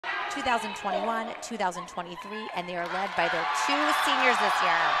2021, 2023, and they are led by their 2 seniors this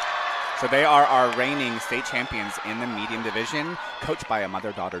year. So they are our reigning state champions in the medium division, coached by a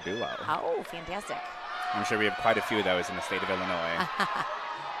mother-daughter duo. Oh, fantastic. I'm sure we have quite a few of those in the state of Illinois.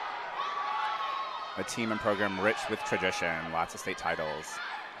 A team and program rich with tradition, lots of state titles.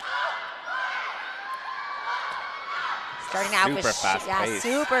 Starting out with fast pace.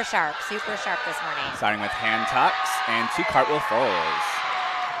 super sharp this morning. Starting with hand tucks and 2 cartwheel throws.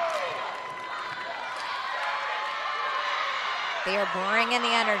 They are bringing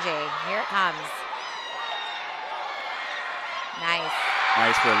the energy. Here it comes. Nice.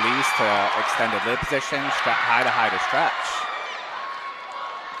 Nice release to extended lid position, high to stretch.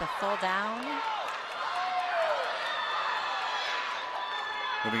 The full down.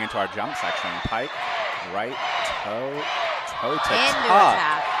 Moving into our jump section, pike, right toe to Into tuck.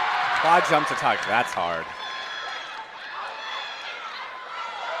 attack. Quad jump to tuck, that's hard.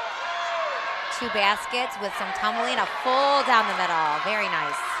 2 baskets with some tumbling, a full down the middle. Very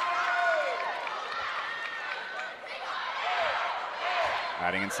nice.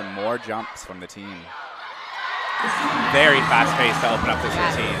 Adding in some more jumps from the team. Very fast pace to open up this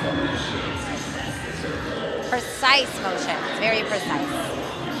routine. Precise motions, very precise.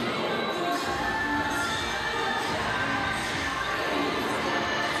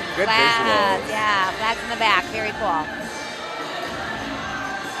 Good Flags, visuals. yeah, flags in the back, very cool.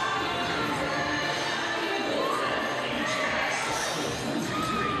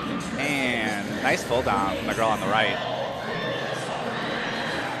 And nice pull down from the girl on the right.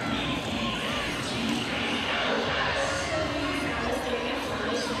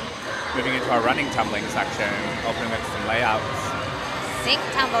 Moving into our running tumbling section, opening with some layouts. Sink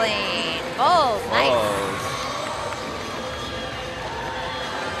tumbling, bowls, nice.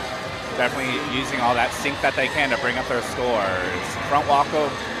 Definitely using all that sink that they can to bring up their scores. Front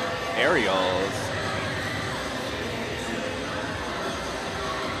walk-up aerials.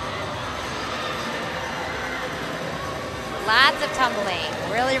 Lots of tumbling.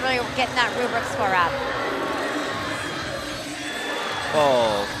 Really getting that rubric score up.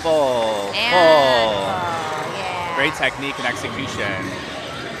 Full. Yeah. Great technique and execution.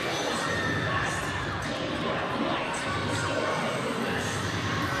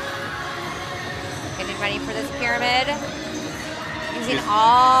 Getting ready for this pyramid. Using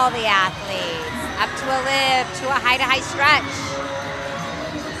all the athletes. Up to a lip, to a high stretch.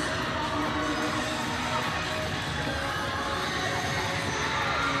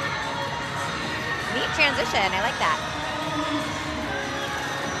 Neat transition, I like that.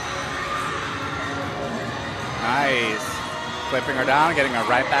 Nice. Flipping her down, getting her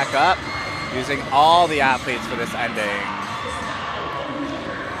right back up. Using all the athletes for this ending.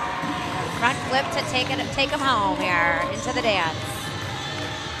 Front flip to take them home here into the dance.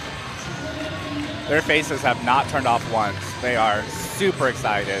 Their faces have not turned off once. They are super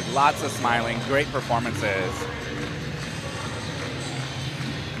excited. Lots of smiling, great performances.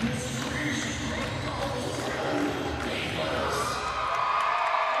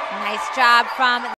 Nice job from